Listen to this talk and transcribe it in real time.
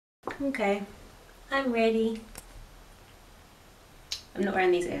Okay, I'm ready. I'm not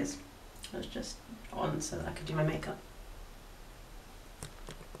wearing these ears. I was just on so that I could do my makeup.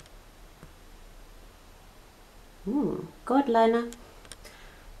 Gold liner.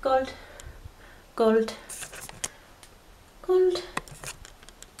 Gold. Gold. Gold.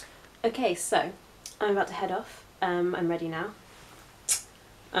 Okay, so I'm about to head off. I'm ready now.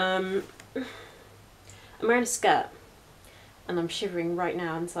 I'm wearing a skirt and I'm shivering right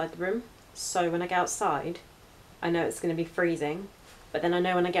now inside the room. So when I get outside, I know it's going to be freezing, but then I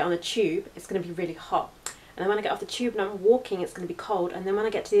know when I get on the tube, it's going to be really hot. And then when I get off the tube and I'm walking, it's going to be cold. And then when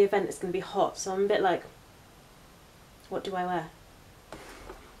I get to the event, it's going to be hot. So I'm a bit like, what do I wear?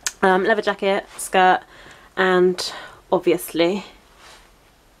 Leather jacket, skirt, and obviously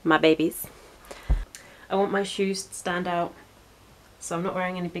my babies. I want my shoes to stand out, so I'm not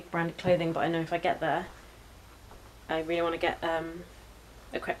wearing any big branded clothing, but I know if I get there, I really want to get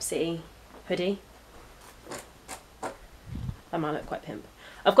a Crepe hoodie. That might look quite pimp.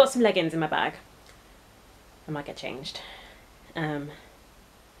 I've got some leggings in my bag. I might get changed. I'm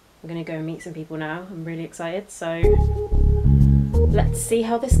gonna go meet some people now. I'm really excited, so let's see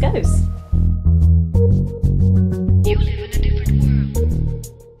how this goes.